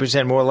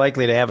 20% more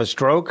likely to have a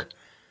stroke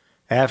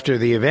after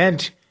the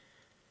event.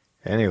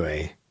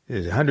 Anyway,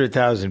 there's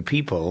 100,000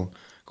 people,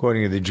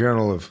 according to the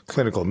Journal of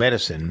Clinical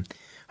Medicine,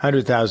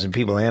 100,000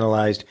 people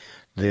analyzed.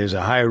 There's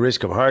a higher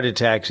risk of heart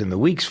attacks in the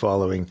weeks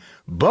following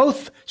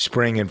both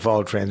spring and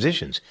fall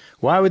transitions.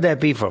 Why would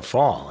that be for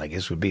fall? I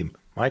guess would be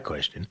my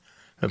question.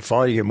 In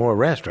fall, you get more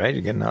rest, right?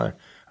 You get another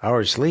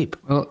hour's sleep.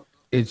 Well,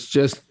 it's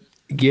just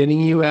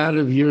getting you out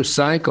of your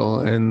cycle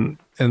and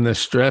the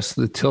stress,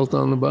 the tilt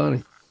on the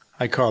body.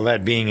 I call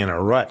that being in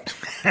a rut.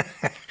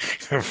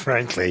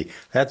 Frankly,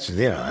 that's,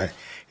 if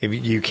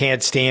you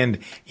can't stand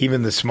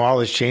even the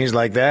smallest change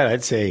like that,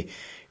 I'd say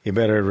you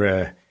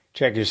better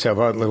check yourself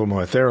out a little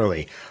more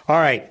thoroughly. All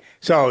right.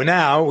 So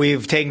now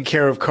we've taken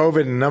care of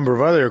COVID and a number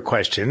of other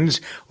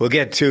questions. We'll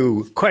get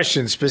to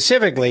questions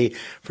specifically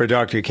for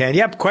Dr. Ken.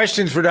 Yep,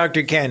 questions for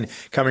Dr. Ken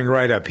coming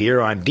right up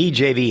here on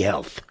DJV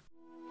Health.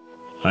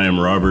 I am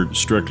Robert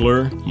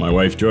Strickler. My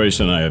wife Joyce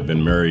and I have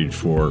been married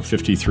for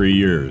 53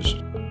 years.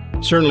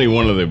 Certainly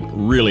one of the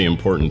really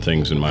important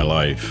things in my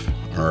life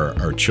are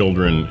our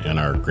children and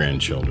our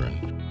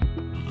grandchildren.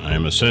 I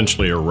am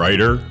essentially a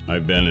writer.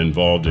 I've been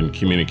involved in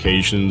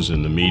communications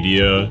in the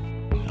media.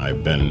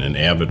 I've been an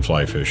avid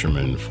fly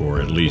fisherman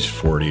for at least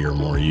 40 or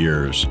more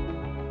years.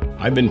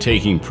 I've been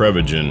taking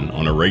Prevagen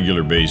on a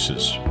regular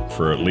basis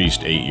for at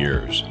least 8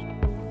 years.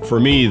 For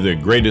me, the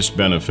greatest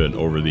benefit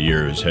over the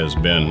years has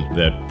been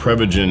that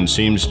Prevagen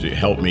seems to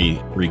help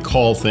me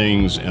recall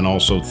things and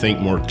also think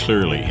more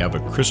clearly, have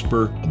a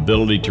crisper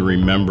ability to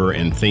remember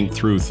and think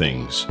through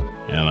things.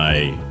 And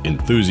I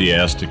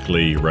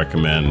enthusiastically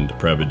recommend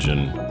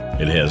Prevagen.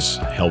 It has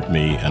helped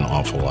me an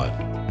awful lot.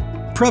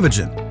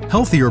 Prevagen,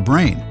 healthier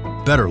brain,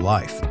 better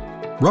life.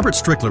 Robert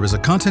Strickler is a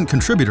content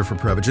contributor for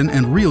Prevagen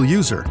and real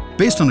user.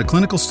 Based on a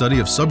clinical study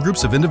of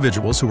subgroups of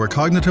individuals who are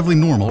cognitively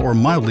normal or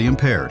mildly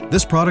impaired,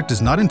 this product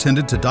is not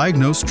intended to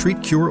diagnose,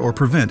 treat, cure, or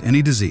prevent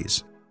any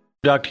disease.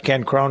 Dr.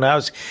 Ken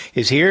Kronhaus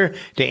is here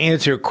to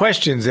answer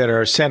questions that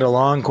are sent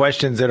along,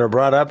 questions that are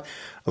brought up.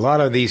 A lot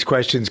of these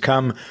questions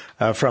come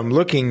from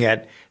looking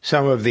at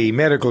some of the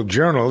medical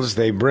journals.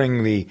 They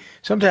bring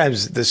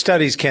sometimes the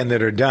studies, Ken,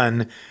 that are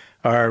done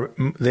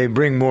they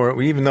bring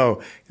more, even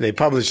though they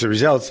publish the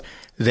results,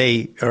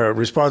 they are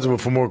responsible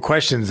for more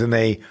questions than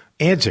they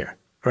answer,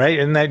 right?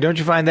 And don't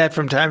you find that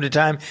from time to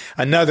time?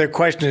 Another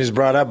question is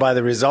brought up by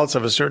the results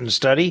of a certain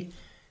study.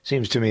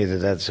 Seems to me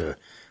that's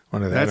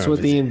one of the... That's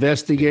what the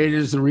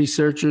investigators, the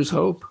researchers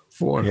hope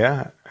for.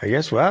 Yeah, I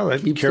guess, well,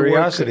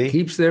 curiosity.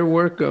 Keeps their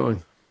work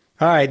going.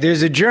 All right,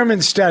 there's a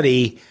German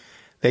study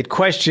that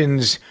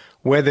questions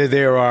whether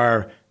there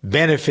are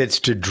benefits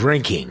to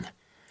drinking.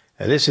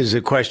 This is a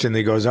question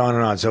that goes on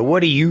and on. So what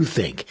do you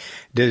think?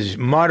 Does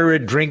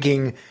moderate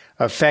drinking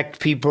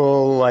affect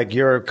people like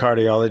you're a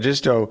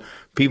cardiologist? Or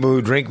people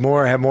who drink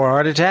more have more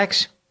heart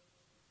attacks?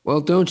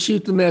 Well, don't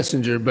shoot the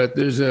messenger, but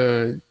there's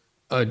a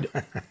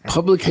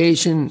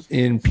publication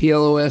in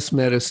PLOS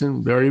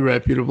Medicine, very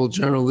reputable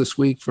journal this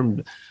week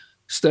from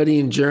study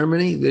in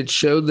Germany that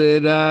showed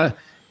that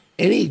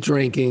any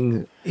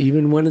drinking,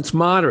 even when it's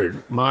moderate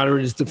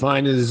is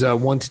defined as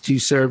 1 to 2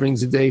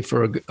 servings a day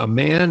for a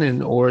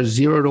man or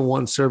 0 to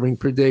 1 serving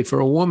per day for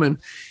a woman.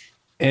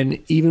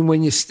 And even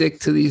when you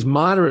stick to these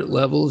moderate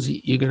levels,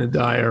 you're going to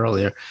die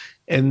earlier.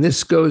 And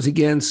this goes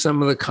against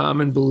some of the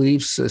common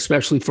beliefs,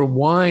 especially for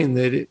wine,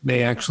 that it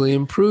may actually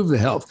improve the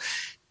health.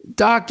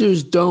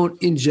 Doctors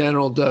don't, in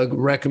general, Doug,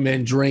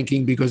 recommend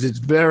drinking because it's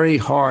very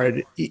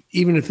hard,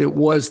 even if it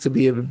was to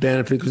be of a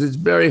benefit, because it's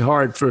very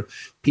hard for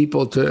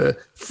people to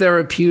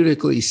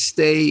therapeutically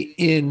stay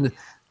in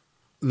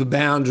the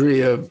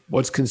boundary of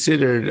what's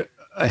considered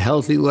a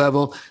healthy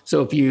level.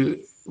 So if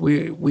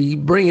we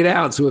bring it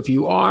out. So if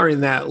you are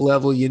in that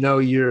level,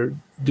 you're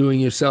doing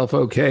yourself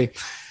okay.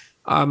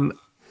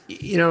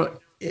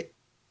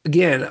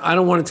 Again, I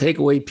don't want to take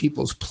away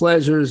people's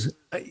pleasures,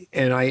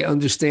 and I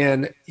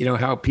understand,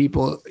 how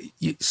people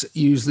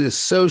use this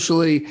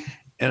socially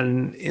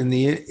and in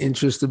the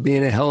interest of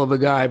being a hell of a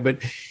guy. But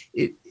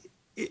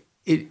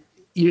in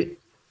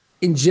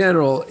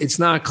general, it's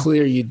not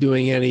clear you're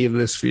doing any of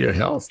this for your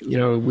health.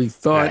 We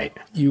thought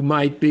you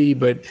might be,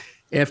 but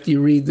after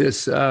you read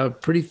this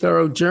pretty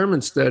thorough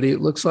German study, it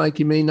looks like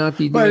you may not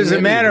be doing. Well, does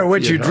it matter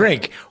what you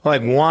drink?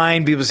 Like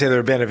wine, people say there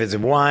are benefits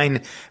of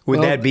wine.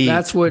 Would that be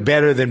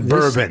better than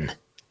bourbon?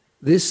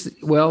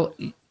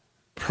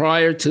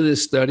 Prior to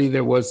this study,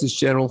 there was this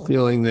general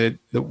feeling that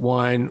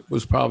wine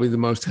was probably the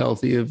most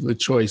healthy of the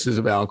choices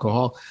of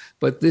alcohol.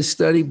 But this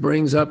study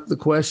brings up the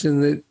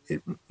question that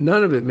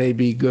none of it may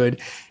be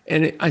good.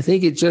 And I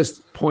think it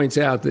just points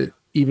out that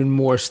even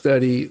more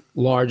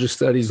larger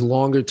studies,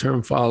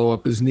 longer-term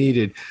follow-up is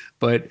needed.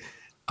 But,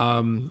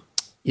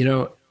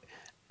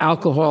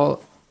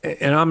 alcohol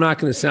and I'm not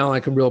going to sound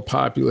like a real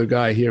popular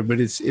guy here, but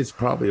it's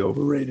probably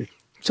overrated.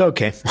 It's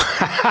okay.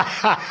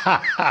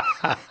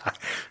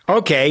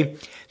 Okay,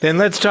 then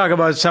let's talk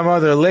about some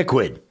other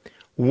liquid.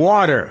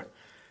 Water.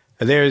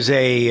 There's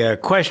a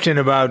question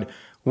about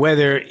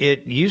whether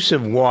use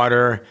of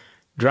water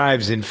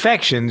drives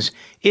infections.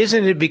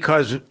 Isn't it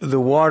because the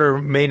water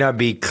may not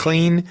be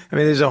clean? I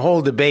mean, there's a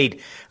whole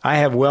debate. I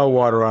have well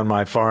water on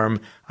my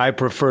farm. I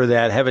prefer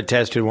that. Have it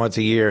tested once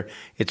a year.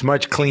 It's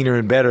much cleaner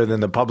and better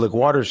than the public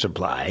water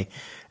supply.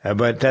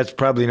 But that's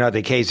probably not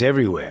the case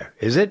everywhere,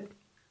 is it?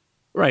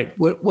 Right.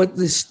 What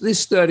this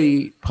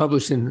study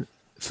published in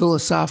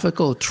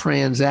Philosophical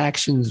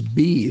Transactions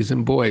Bees,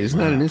 and boy, isn't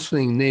that an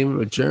interesting name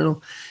of a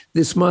journal?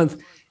 This month,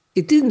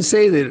 it didn't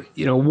say that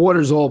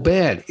water's all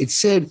bad. It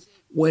said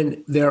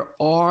when there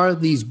are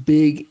these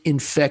big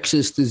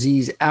infectious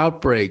disease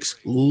outbreaks,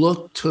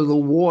 look to the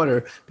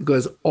water,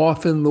 because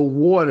often the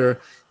water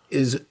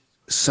is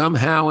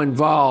somehow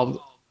involved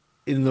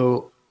in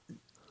the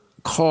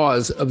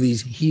cause of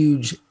these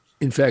huge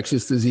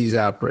infectious disease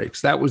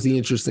outbreaks. That was the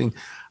interesting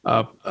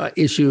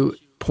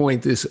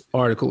point this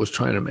article was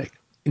trying to make.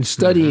 In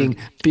studying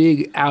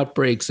big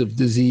outbreaks of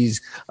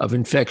disease, of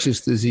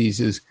infectious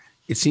diseases,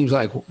 it seems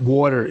like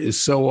water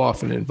is so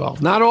often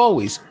involved. Not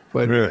always,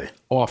 but really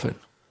often.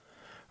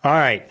 All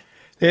right.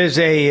 There's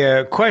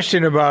a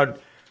question about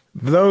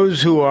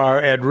those who are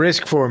at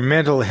risk for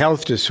mental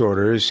health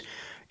disorders.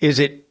 Is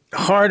it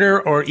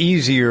harder or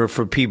easier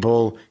for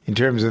people in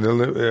terms of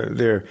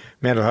their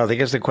mental health? I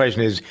guess the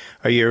question is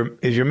your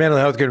mental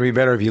health going to be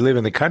better if you live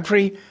in the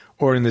country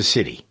or in the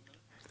city?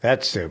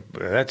 That's a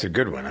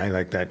good one. I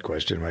like that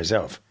question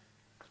myself.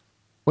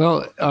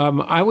 Well,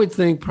 I would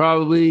think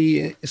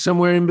probably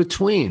somewhere in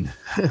between.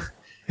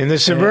 In the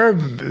suburb,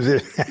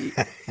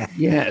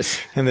 yes.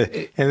 In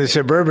the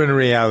suburban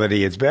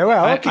reality, it's better.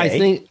 Well,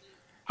 okay.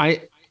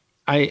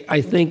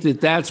 I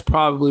think that's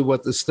probably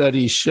what the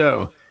studies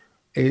show.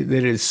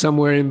 That it's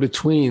somewhere in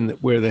between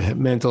where the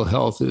mental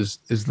health is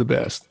the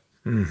best.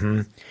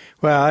 Mm-hmm.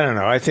 Well, I don't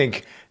know. I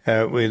think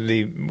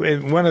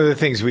one of the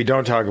things we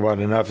don't talk about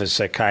enough is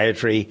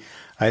psychiatry.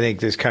 I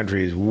think this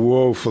country is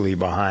woefully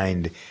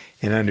behind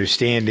in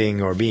understanding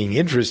or being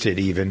interested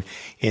even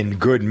in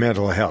good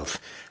mental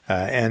health.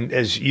 And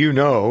as you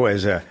know,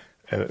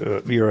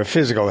 you're a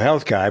physical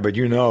health guy, but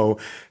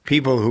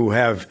people who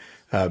have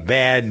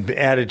bad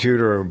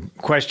attitude or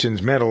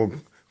mental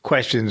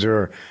questions,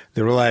 or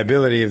the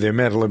reliability of their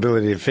mental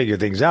ability to figure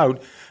things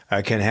out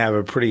can have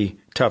a pretty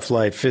tough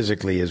life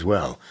physically as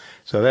well.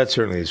 So that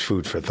certainly is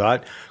food for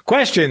thought.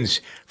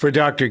 Questions for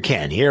Dr.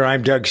 Ken. Here,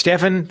 I'm Doug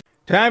Steffen.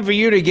 Time for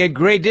you to get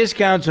great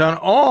discounts on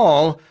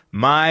all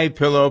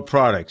MyPillow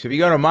products. If you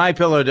go to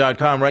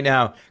MyPillow.com right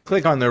now,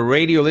 click on the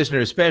Radio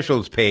Listener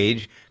Specials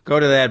page, go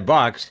to that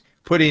box,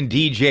 put in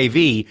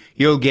DJV,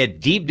 you'll get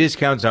deep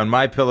discounts on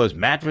MyPillow's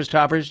mattress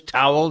toppers,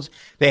 towels.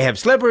 They have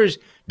slippers,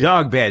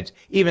 dog beds,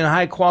 even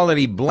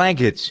high-quality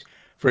blankets.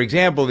 For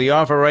example, the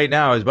offer right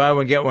now is buy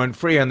one, get one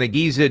free on the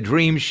Giza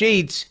Dream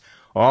Sheets.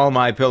 All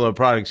MyPillow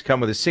products come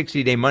with a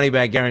 60-day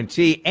money-back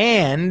guarantee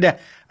and a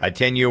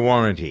 10-year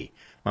warranty.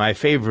 My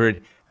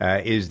favorite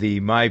is the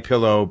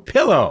MyPillow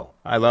pillow.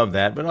 I love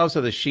that, but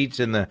also the sheets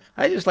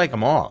I just like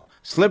them all.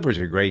 Slippers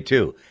are great,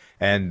 too.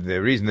 And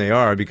the reason they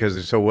are because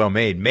they're so well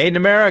made. Made in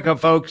America,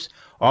 folks.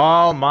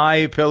 All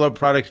MyPillow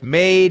products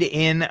made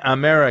in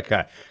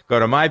America. Go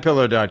to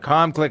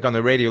MyPillow.com, click on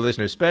the Radio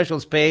Listener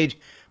Specials page.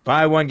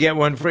 Buy one, get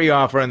one free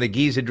offer on the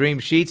Giza Dream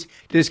Sheets.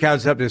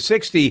 Discounts up to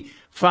 65%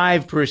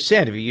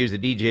 if you use the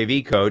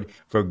DJV code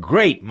for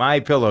great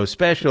MyPillow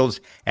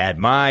specials at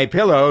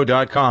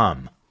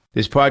MyPillow.com.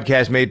 This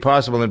podcast made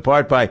possible in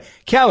part by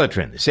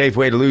Calitrin, the safe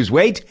way to lose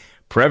weight,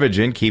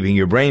 Prevagen, keeping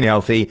your brain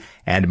healthy,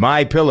 and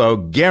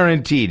MyPillow,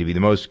 guaranteed to be the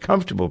most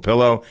comfortable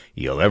pillow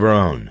you'll ever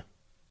own.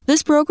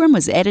 This program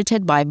was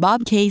edited by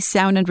Bob K.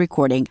 Sound and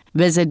Recording.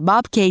 Visit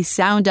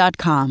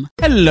bobksound.com.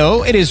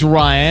 Hello, it is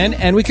Ryan,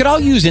 and we could all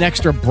use an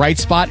extra bright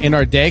spot in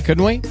our day,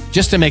 couldn't we?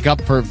 Just to make up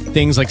for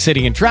things like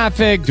sitting in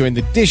traffic, doing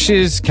the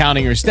dishes,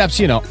 counting your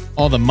steps,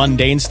 all the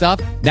mundane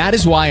stuff. That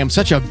is why I'm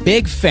such a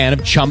big fan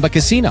of Chumba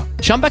Casino.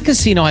 Chumba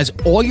Casino has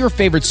all your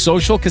favorite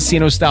social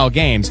casino-style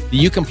games that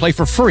you can play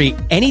for free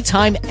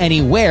anytime,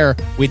 anywhere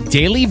with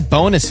daily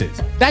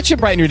bonuses. That should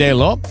brighten your day a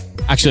little.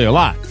 Actually, a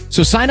lot.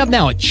 So sign up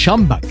now at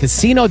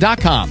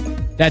ChumbaCasino.com.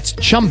 That's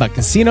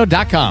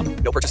ChumbaCasino.com.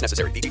 No purchase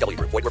necessary. VGW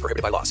Group. Void where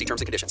prohibited by law. See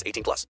terms and conditions. 18+.